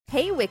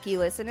Hey, Wiki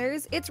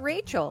listeners, it's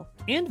Rachel.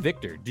 And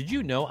Victor, did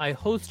you know I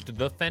host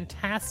the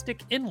fantastic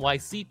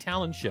NYC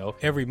Talent Show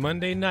every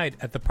Monday night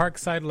at the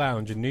Parkside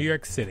Lounge in New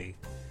York City?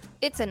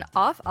 It's an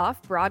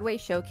off-Broadway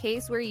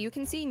showcase where you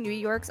can see New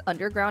York's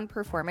underground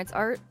performance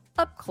art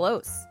up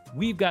close.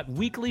 We've got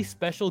weekly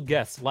special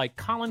guests like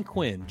Colin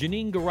Quinn,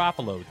 Janine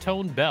Garofalo,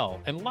 Tone Bell,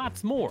 and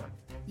lots more.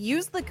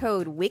 Use the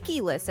code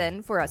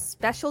WIKILISTEN for a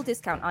special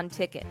discount on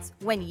tickets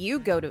when you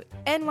go to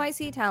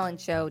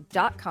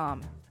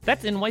nyctalentshow.com.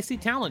 That's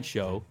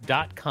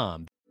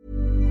nyctalentshow.com.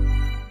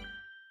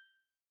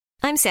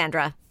 I'm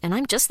Sandra, and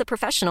I'm just the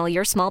professional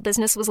your small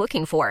business was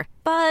looking for.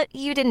 But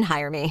you didn't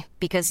hire me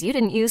because you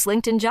didn't use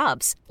LinkedIn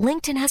Jobs.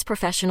 LinkedIn has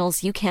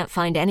professionals you can't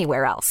find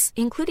anywhere else,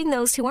 including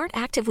those who aren't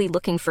actively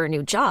looking for a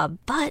new job,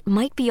 but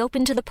might be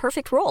open to the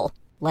perfect role,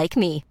 like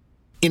me.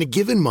 In a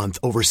given month,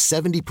 over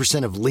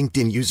 70% of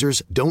LinkedIn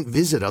users don't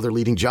visit other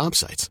leading job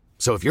sites.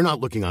 So if you're not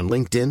looking on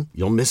LinkedIn,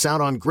 you'll miss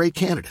out on great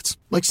candidates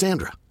like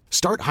Sandra.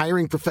 Start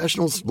hiring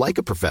professionals like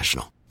a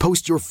professional.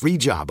 Post your free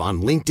job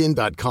on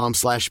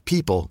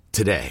linkedin.com/people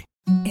today.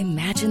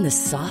 Imagine the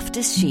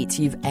softest sheets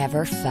you've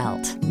ever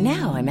felt.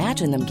 Now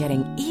imagine them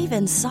getting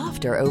even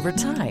softer over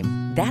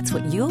time. That's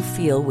what you'll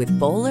feel with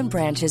Boll &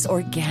 Branch's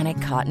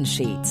organic cotton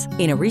sheets.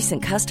 In a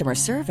recent customer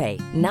survey,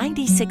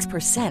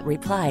 96%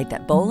 replied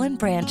that Boll &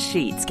 Branch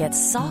sheets get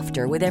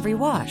softer with every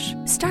wash.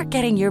 Start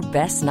getting your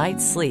best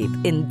night's sleep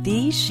in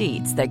these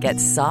sheets that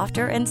get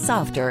softer and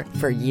softer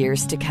for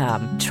years to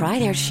come. Try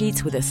their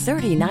sheets with a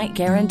 30-night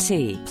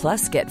guarantee.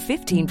 Plus, get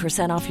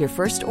 15% off your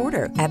first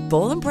order at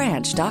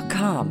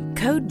bollandbranch.com.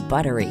 Code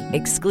BUTTERY.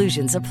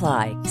 Exclusions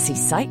apply. See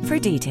site for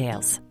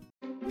details.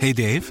 Hey,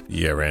 Dave.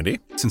 Yeah, Randy.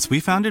 Since we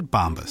founded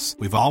Bombas,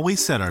 we've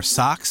always said our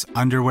socks,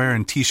 underwear,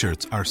 and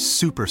T-shirts are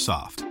super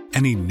soft.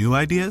 Any new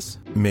ideas?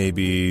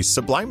 Maybe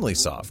sublimely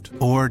soft.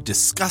 Or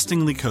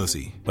disgustingly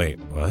cozy. Wait,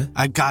 what?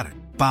 I got it.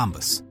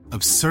 Bombas.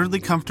 Absurdly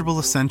comfortable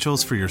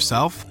essentials for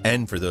yourself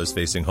and for those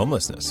facing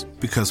homelessness.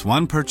 Because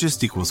one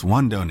purchased equals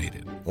one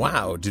donated.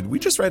 Wow, did we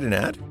just write an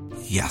ad?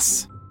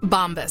 Yes.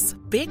 Bombas.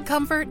 Big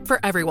comfort for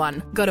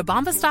everyone. Go to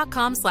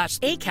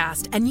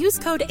bombas.com/ACAST and use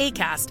code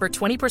ACAST for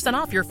 20%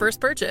 off your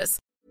first purchase.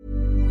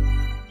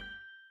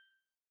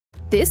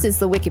 This is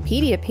the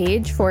Wikipedia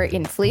page for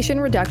Inflation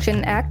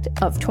Reduction Act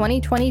of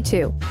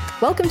 2022.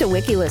 Welcome to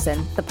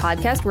WikiListen, the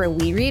podcast where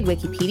we read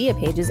Wikipedia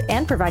pages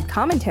and provide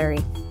commentary.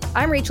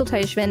 I'm Rachel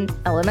Teichman,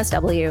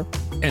 LMSW.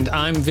 And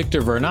I'm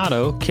Victor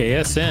Vernado,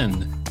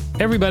 KSN.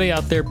 Everybody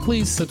out there,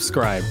 please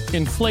subscribe.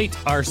 Inflate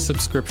our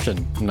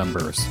subscription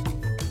numbers.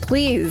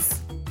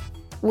 Please.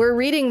 We're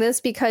reading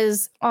this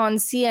because on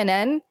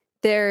CNN,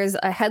 there's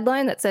a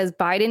headline that says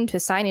Biden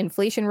to sign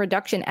Inflation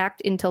Reduction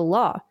Act into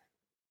law.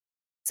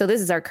 So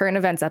this is our current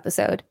events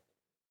episode.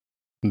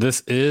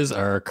 This is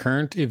our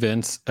current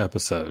events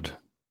episode.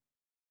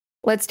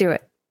 Let's do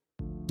it.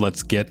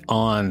 Let's get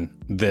on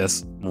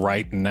this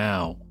right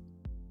now.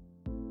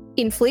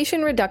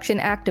 Inflation Reduction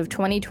Act of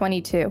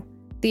 2022.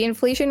 The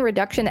Inflation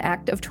Reduction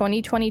Act of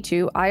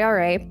 2022,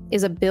 IRA,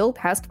 is a bill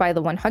passed by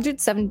the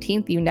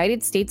 117th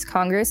United States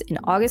Congress in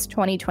August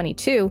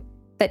 2022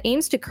 that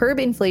aims to curb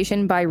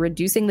inflation by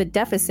reducing the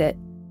deficit,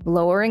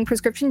 lowering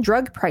prescription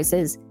drug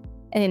prices,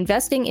 and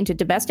investing into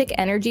domestic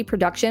energy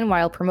production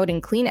while promoting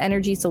clean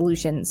energy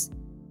solutions.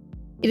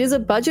 It is a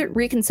budget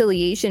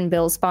reconciliation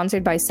bill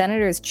sponsored by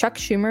Senators Chuck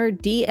Schumer,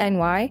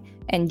 DNY,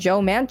 and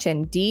Joe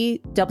Manchin,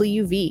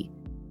 DWV.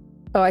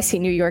 Oh, I see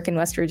New York and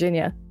West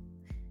Virginia.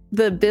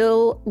 The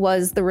bill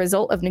was the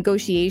result of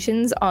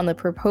negotiations on the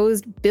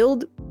proposed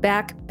Build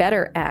Back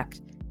Better Act,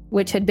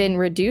 which had been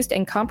reduced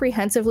and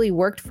comprehensively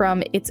worked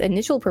from its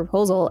initial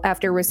proposal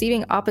after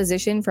receiving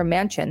opposition from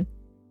Manchin.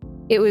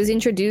 It was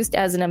introduced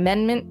as an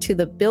amendment to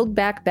the Build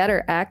Back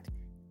Better Act,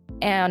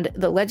 and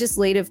the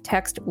legislative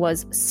text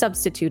was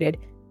substituted.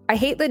 I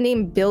hate the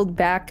name Build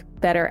Back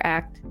Better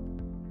Act.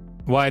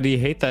 Why do you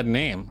hate that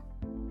name?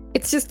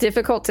 It's just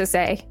difficult to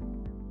say.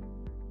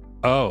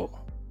 Oh.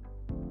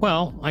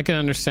 Well, I can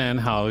understand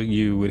how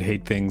you would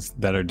hate things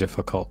that are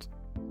difficult.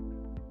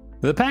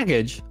 The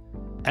package,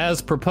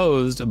 as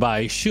proposed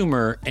by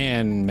Schumer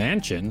and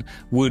Manchin,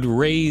 would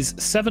raise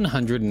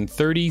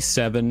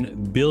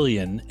 $737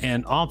 billion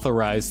and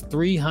authorize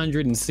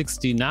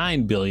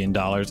 $369 billion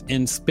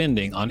in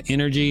spending on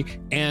energy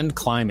and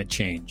climate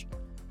change.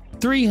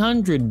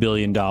 $300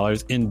 billion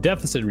in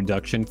deficit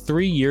reduction,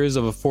 3 years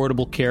of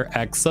Affordable Care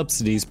Act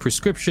subsidies,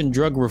 prescription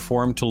drug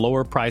reform to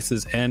lower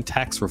prices, and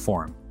tax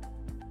reform.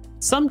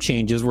 Some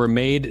changes were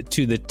made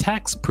to the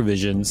tax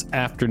provisions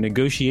after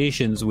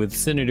negotiations with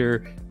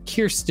Senator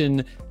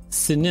Kyrsten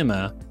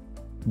Sinema,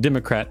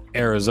 Democrat,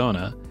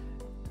 Arizona.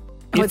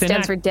 Oh, it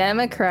stands for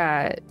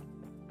Democrat.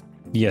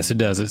 Yes, it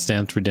does. It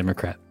stands for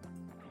Democrat.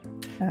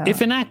 Oh.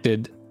 If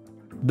enacted,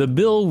 the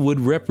bill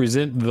would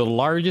represent the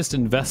largest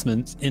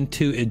investments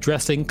into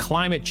addressing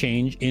climate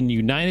change in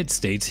United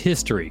States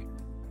history.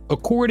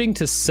 According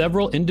to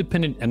several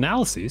independent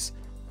analyses,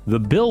 the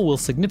bill will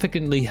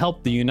significantly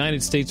help the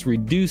United States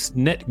reduce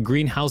net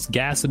greenhouse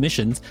gas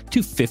emissions to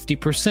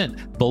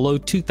 50% below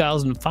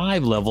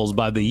 2005 levels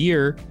by the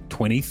year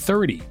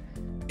 2030.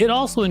 It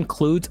also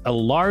includes a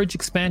large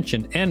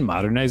expansion and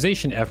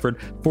modernization effort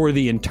for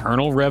the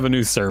Internal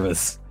Revenue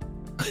Service.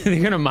 They're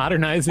going to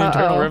modernize the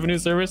Internal Revenue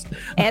Service?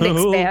 And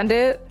expand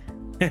it?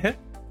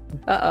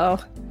 Uh-oh.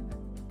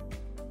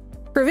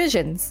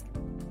 Provisions.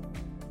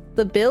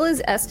 The bill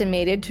is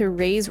estimated to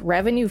raise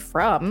revenue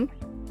from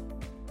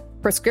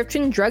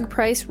prescription drug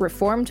price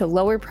reform to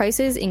lower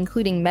prices,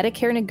 including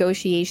Medicare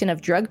negotiation of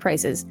drug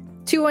prices,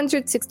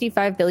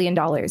 $265 billion.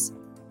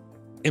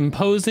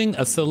 Imposing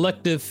a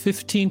selective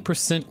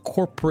 15%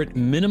 corporate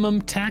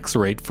minimum tax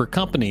rate for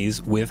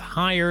companies with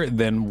higher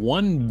than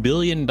 $1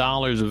 billion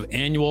of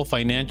annual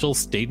financial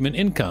statement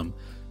income,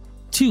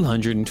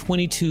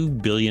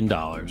 $222 billion.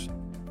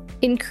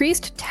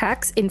 Increased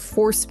tax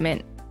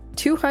enforcement,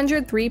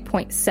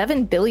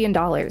 $203.7 billion.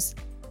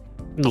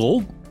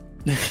 Oh.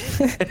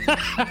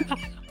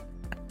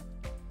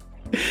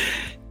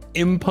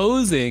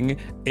 Imposing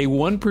a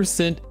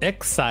 1%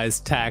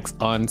 excise tax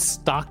on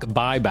stock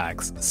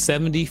buybacks,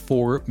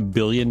 $74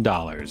 billion.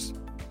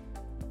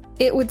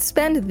 It would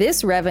spend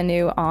this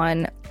revenue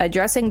on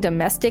addressing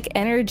domestic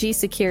energy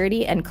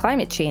security and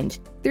climate change,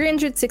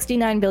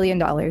 $369 billion.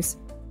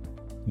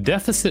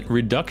 Deficit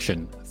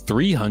reduction,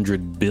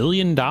 $300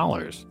 billion.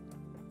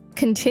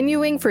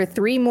 Continuing for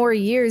 3 more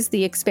years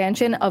the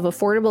expansion of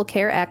Affordable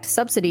Care Act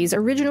subsidies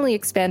originally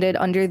expanded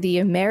under the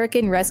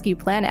American Rescue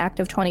Plan Act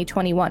of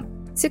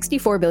 2021,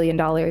 $64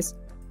 billion.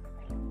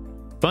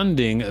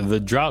 Funding the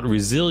drought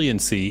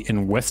resiliency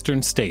in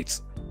Western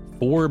states,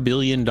 $4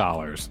 billion.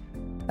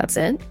 That's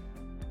it.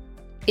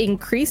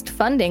 Increased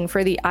funding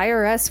for the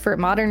IRS for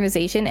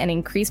modernization and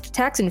increased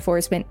tax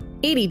enforcement,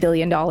 $80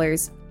 billion.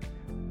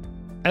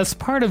 As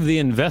part of the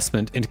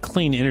investment in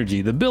clean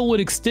energy, the bill would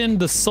extend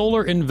the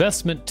solar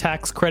investment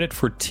tax credit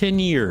for 10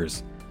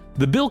 years.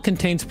 The bill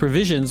contains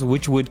provisions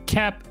which would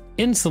cap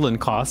insulin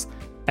costs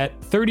at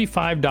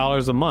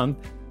 $35 a month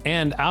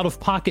and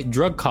out-of-pocket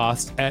drug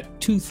costs at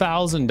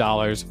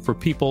 $2,000 for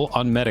people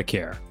on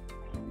Medicare.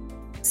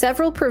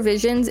 Several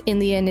provisions in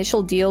the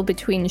initial deal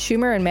between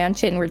Schumer and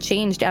Manchin were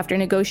changed after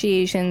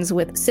negotiations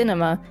with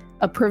Sinema.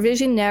 A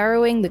provision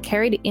narrowing the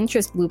carried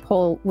interest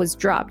loophole was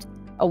dropped.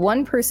 A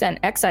 1%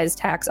 excise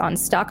tax on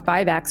stock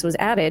buybacks was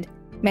added.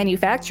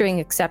 Manufacturing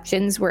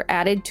exceptions were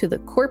added to the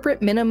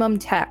corporate minimum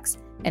tax,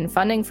 and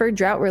funding for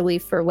drought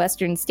relief for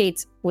Western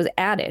states was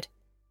added.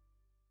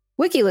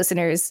 Wiki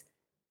listeners,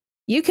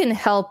 you can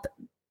help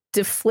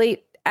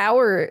deflate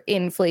our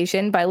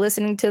inflation by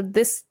listening to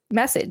this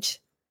message.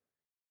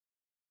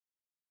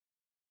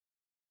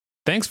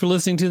 Thanks for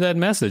listening to that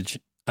message.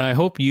 I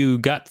hope you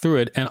got through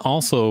it and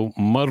also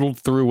muddled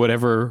through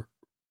whatever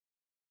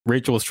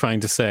Rachel was trying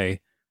to say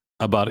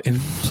about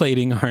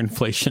inflating our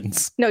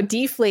inflations. No,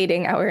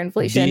 deflating our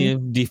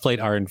inflation. Deflate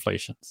our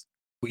inflations.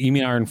 You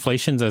mean our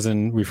inflations as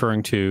in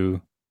referring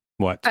to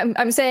what?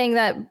 I'm saying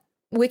that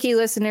Wiki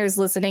listeners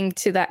listening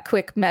to that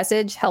quick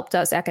message helped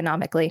us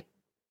economically.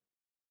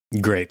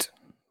 Great.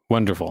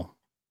 Wonderful.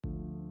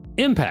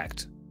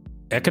 Impact.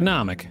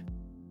 Economic.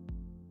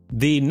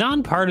 The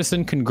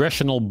Nonpartisan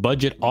Congressional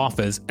Budget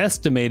Office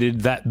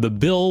estimated that the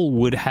bill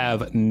would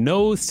have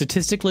no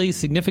statistically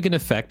significant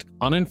effect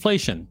on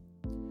inflation.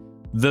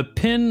 The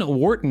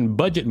Penn-Wharton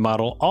budget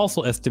model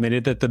also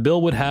estimated that the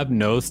bill would have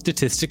no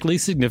statistically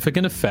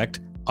significant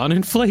effect on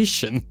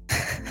inflation.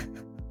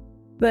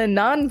 The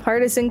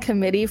Nonpartisan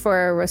Committee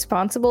for a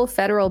Responsible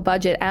Federal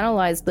Budget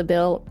analyzed the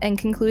bill and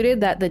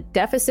concluded that the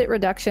deficit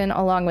reduction,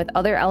 along with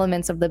other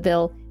elements of the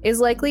bill, is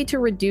likely to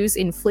reduce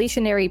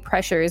inflationary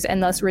pressures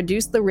and thus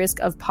reduce the risk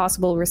of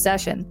possible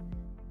recession.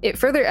 It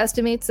further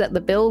estimates that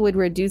the bill would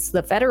reduce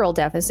the federal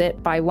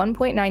deficit by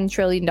 $1.9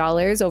 trillion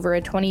over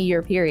a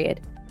 20-year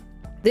period.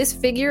 This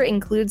figure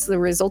includes the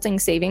resulting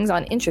savings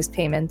on interest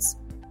payments.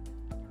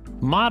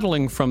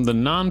 Modeling from the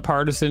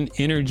Nonpartisan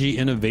Energy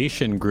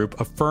Innovation Group,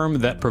 a firm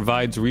that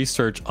provides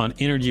research on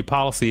energy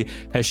policy,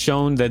 has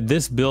shown that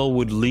this bill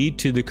would lead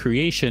to the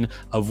creation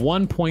of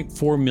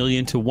 1.4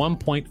 million to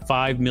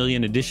 1.5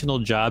 million additional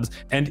jobs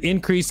and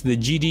increase the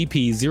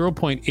GDP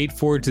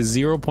 0.84 to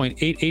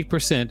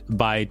 0.88%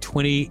 by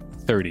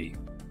 2030.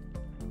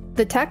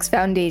 The Tax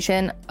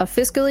Foundation, a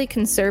fiscally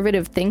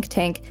conservative think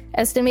tank,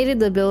 estimated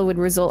the bill would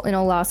result in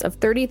a loss of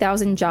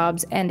 30,000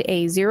 jobs and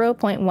a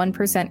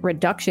 0.1%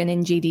 reduction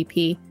in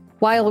GDP,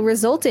 while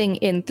resulting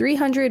in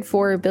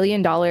 $304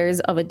 billion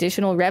of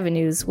additional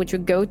revenues, which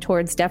would go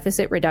towards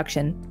deficit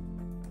reduction.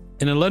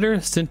 In a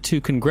letter sent to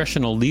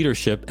congressional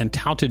leadership and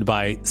touted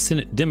by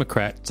Senate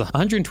Democrats,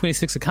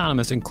 126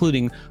 economists,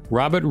 including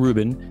Robert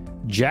Rubin,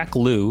 Jack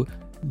Lew,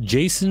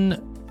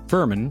 Jason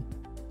Furman,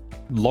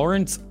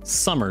 Lawrence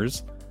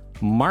Summers,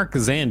 Mark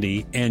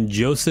Zandi, and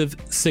Joseph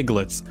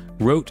Stiglitz,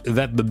 wrote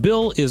that the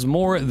bill is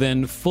more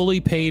than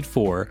fully paid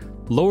for,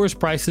 lowers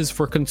prices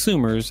for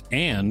consumers,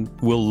 and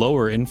will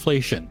lower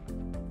inflation.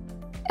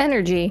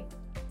 Energy.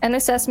 An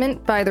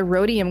assessment by the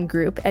Rhodium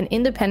Group, an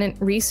independent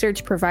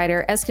research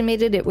provider,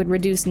 estimated it would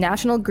reduce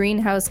national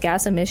greenhouse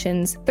gas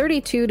emissions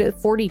 32 to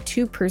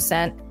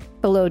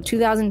 42% below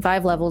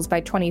 2005 levels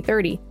by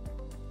 2030.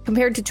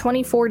 compared to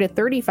 24 to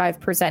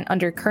 35%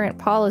 under current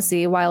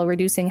policy, while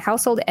reducing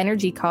household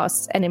energy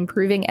costs and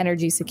improving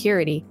energy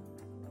security.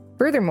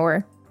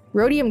 Furthermore,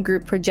 Rhodium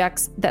Group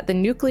projects that the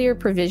nuclear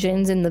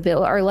provisions in the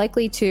bill are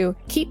likely to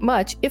keep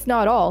much, if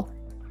not all,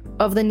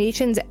 of the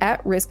nation's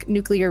at-risk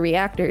nuclear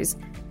reactors,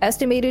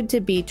 estimated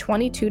to be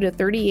 22 to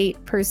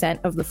 38%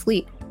 of the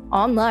fleet,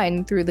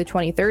 online through the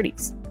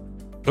 2030s.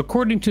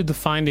 According to the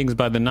findings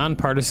by the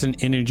Nonpartisan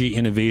Energy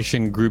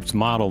Innovation Group's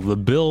model, the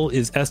bill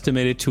is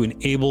estimated to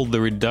enable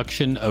the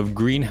reduction of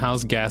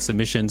greenhouse gas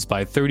emissions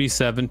by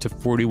 37 to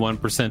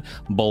 41%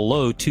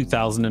 below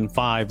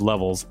 2005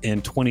 levels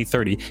in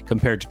 2030,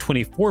 compared to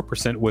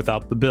 24%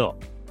 without the bill.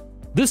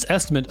 This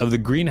estimate of the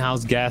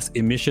greenhouse gas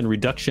emission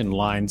reduction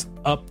lines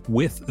up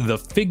with the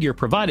figure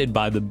provided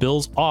by the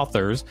bill's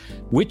authors,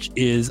 which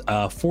is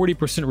a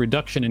 40%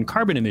 reduction in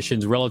carbon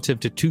emissions relative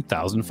to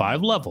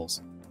 2005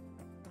 levels.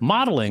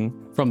 Modeling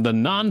from the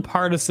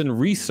Nonpartisan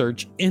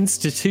Research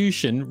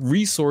Institution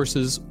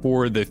Resources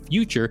for the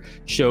Future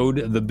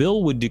showed the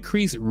bill would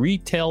decrease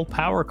retail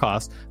power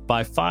costs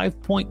by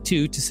 5.2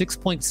 to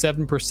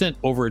 6.7%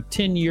 over a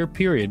 10-year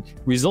period,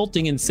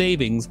 resulting in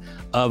savings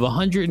of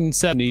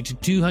 $170 to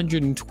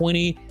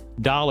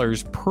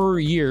 $220 per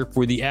year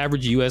for the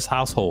average U.S.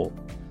 household.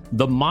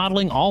 The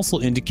modeling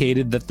also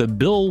indicated that the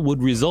bill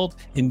would result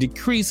in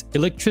decreased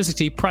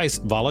electricity price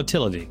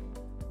volatility.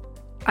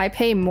 I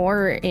pay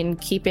more in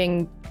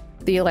keeping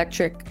the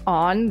electric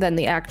on than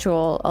the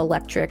actual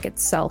electric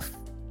itself.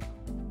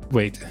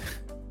 Wait,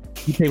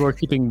 you pay more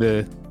keeping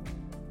the...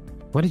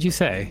 What did you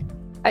say?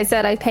 I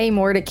said I pay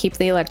more to keep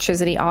the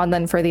electricity on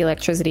than for the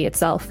electricity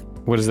itself.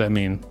 What does that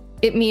mean?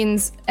 It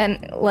means,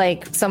 and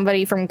like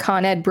somebody from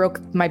Con Ed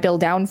broke my bill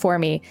down for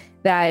me,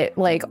 that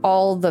like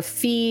all the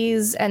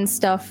fees and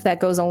stuff that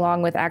goes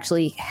along with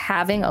actually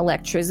having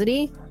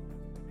electricity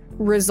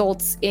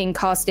results in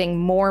costing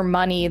more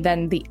money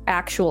than the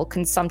actual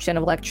consumption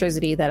of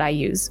electricity that I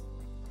use.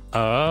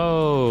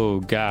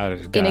 Oh, got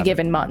it. In a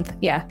given month,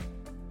 yeah.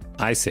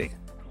 I see.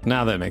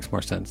 Now that makes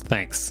more sense.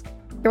 Thanks.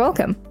 You're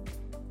welcome.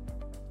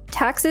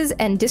 Taxes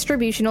and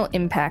distributional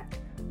impact.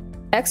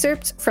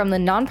 Excerpts from the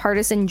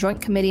Nonpartisan Joint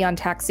Committee on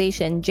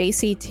Taxation,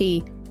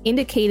 JCT,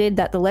 indicated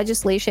that the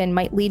legislation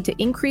might lead to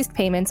increased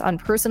payments on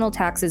personal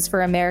taxes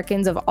for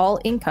Americans of all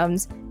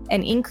incomes,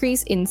 an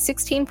increase in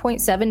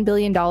 $16.7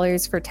 billion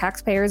for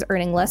taxpayers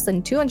earning less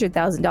than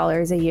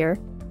 $200,000 a year,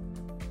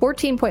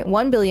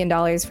 $14.1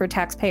 billion for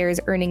taxpayers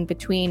earning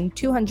between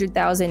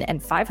 $200,000 and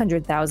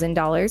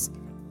 $500,000,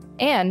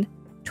 and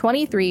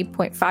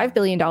 $23.5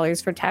 billion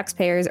for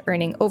taxpayers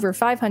earning over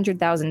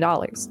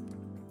 $500,000.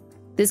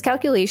 This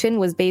calculation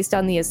was based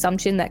on the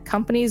assumption that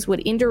companies would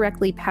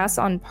indirectly pass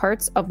on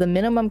parts of the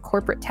minimum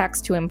corporate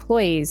tax to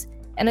employees,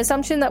 an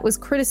assumption that was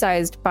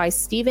criticized by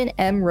Stephen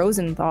M.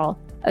 Rosenthal,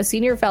 a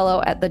senior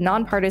fellow at the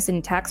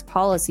Nonpartisan Tax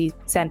Policy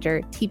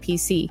Center,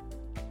 TPC.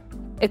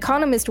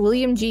 Economist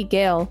William G.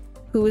 Gale,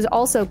 who is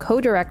also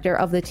co-director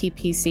of the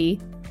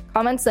TPC,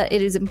 comments that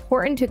it is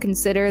important to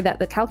consider that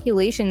the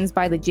calculations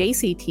by the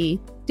JCT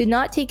did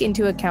not take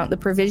into account the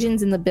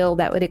provisions in the bill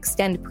that would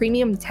extend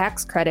premium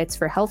tax credits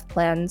for health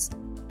plans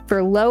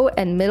for low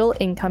and middle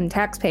income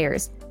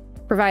taxpayers,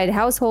 provide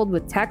households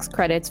with tax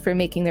credits for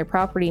making their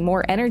property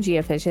more energy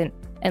efficient,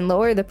 and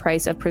lower the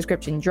price of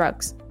prescription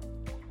drugs.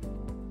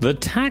 The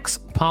Tax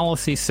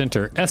Policy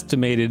Center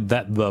estimated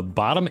that the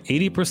bottom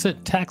 80%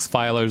 tax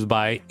filers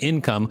by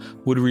income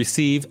would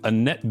receive a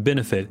net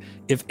benefit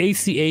if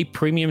ACA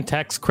premium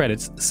tax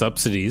credits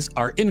subsidies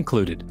are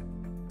included.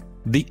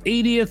 The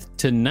 80th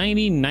to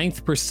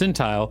 99th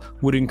percentile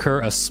would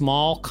incur a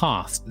small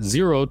cost,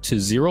 0 to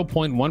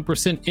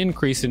 0.1%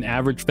 increase in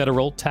average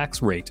federal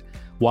tax rate,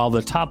 while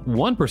the top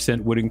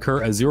 1% would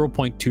incur a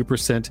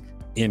 0.2%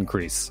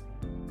 increase.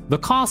 The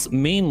costs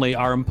mainly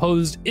are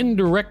imposed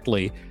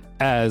indirectly,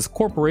 as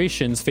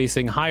corporations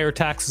facing higher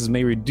taxes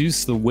may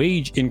reduce the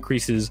wage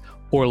increases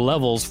or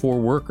levels for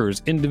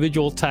workers.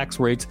 Individual tax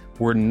rates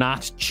were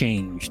not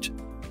changed.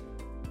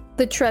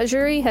 The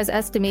Treasury has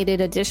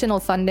estimated additional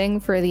funding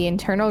for the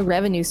Internal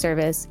Revenue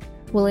Service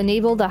will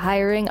enable the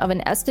hiring of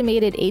an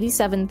estimated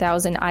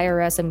 87,000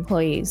 IRS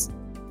employees.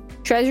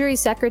 Treasury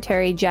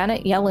Secretary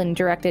Janet Yellen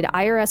directed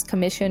IRS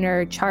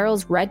Commissioner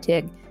Charles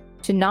Rettig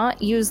to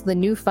not use the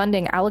new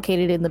funding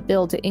allocated in the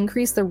bill to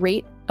increase the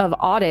rate of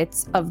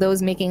audits of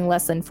those making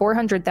less than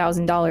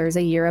 $400,000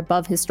 a year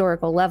above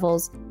historical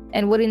levels,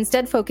 and would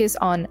instead focus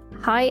on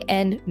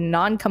high-end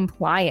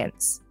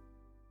non-compliance.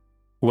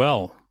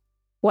 Well,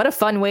 what a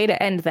fun way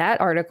to end that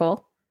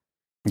article.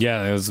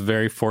 Yeah, it was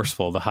very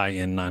forceful, the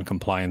high-end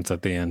non-compliance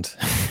at the end.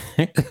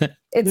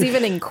 It's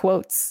even in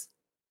quotes.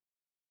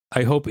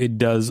 I hope it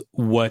does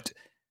what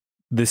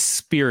the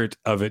spirit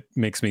of it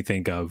makes me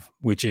think of,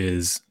 which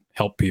is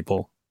help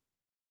people.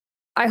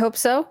 I hope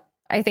so.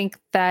 I think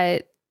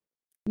that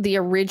the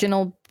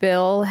original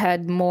bill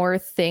had more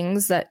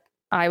things that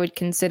I would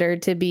consider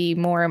to be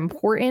more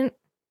important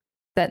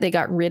that they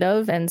got rid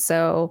of. And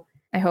so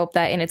I hope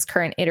that in its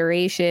current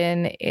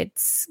iteration,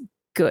 it's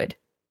good.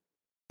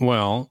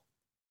 Well,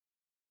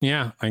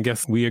 Yeah, I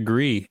guess we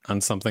agree on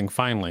something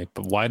finally,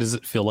 but why does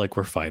it feel like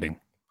we're fighting?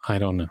 I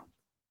don't know.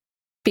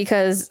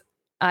 Because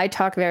I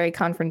talk very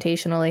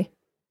confrontationally.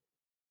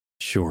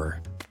 Sure.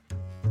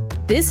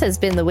 This has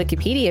been the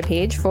Wikipedia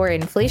page for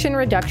Inflation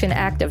Reduction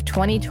Act of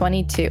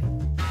 2022.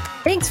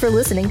 Thanks for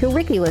listening to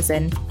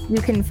WikiListen.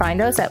 You can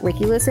find us at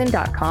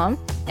wikilisten.com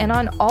and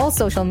on all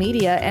social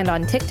media and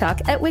on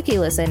TikTok at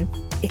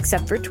WikiListen,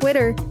 except for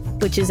Twitter,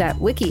 which is at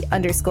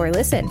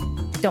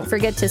wiki_listen. Don't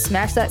forget to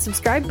smash that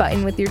subscribe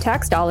button with your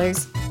tax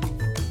dollars.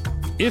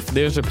 If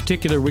there's a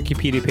particular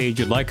Wikipedia page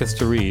you'd like us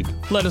to read,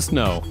 let us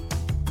know.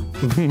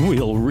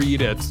 We'll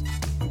read it.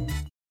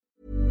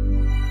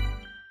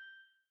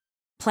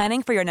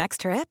 Planning for your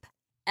next trip?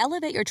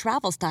 Elevate your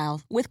travel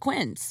style with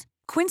Quince.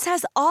 Quince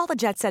has all the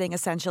jet-setting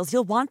essentials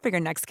you'll want for your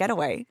next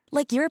getaway,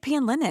 like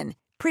European linen,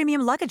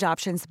 premium luggage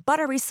options,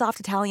 buttery soft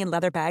Italian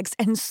leather bags,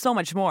 and so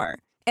much more.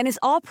 And is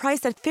all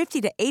priced at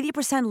 50 to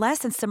 80% less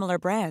than similar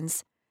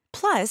brands.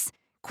 Plus,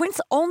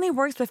 Quince only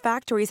works with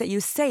factories that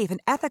use safe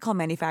and ethical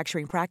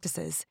manufacturing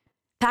practices.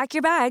 Pack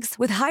your bags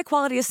with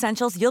high-quality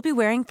essentials you'll be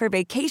wearing for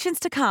vacations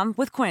to come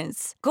with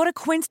Quince. Go to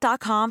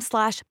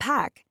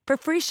quince.com/pack for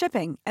free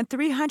shipping and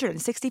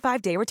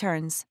 365-day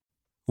returns.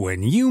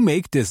 When you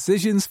make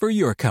decisions for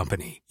your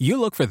company, you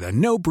look for the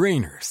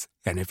no-brainers.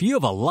 And if you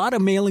have a lot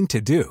of mailing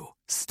to do,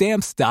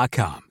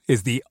 Stamps.com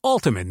is the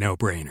ultimate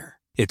no-brainer.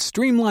 It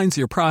streamlines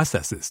your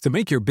processes to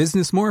make your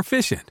business more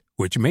efficient,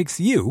 which makes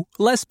you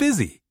less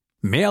busy.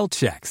 Mail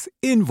checks,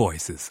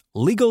 invoices,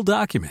 legal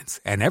documents,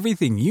 and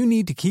everything you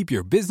need to keep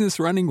your business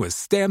running with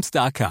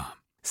Stamps.com.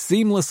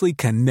 Seamlessly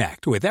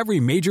connect with every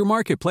major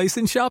marketplace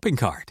and shopping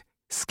cart.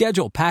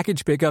 Schedule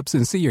package pickups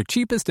and see your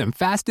cheapest and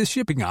fastest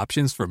shipping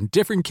options from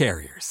different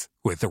carriers,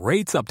 with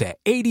rates up to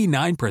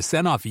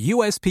 89% off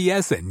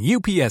USPS and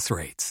UPS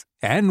rates.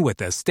 And with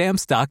the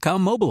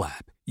Stamps.com mobile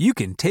app, you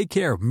can take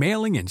care of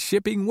mailing and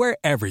shipping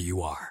wherever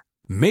you are.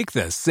 Make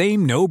the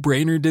same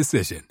no-brainer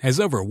decision as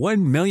over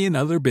 1 million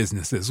other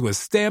businesses with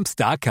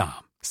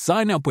Stamps.com.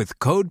 Sign up with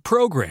code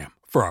PROGRAM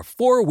for a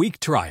 4-week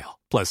trial,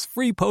 plus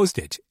free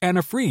postage and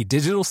a free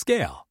digital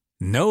scale.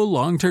 No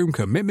long-term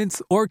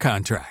commitments or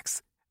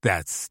contracts.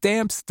 That's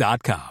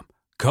Stamps.com.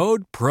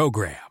 Code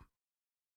PROGRAM.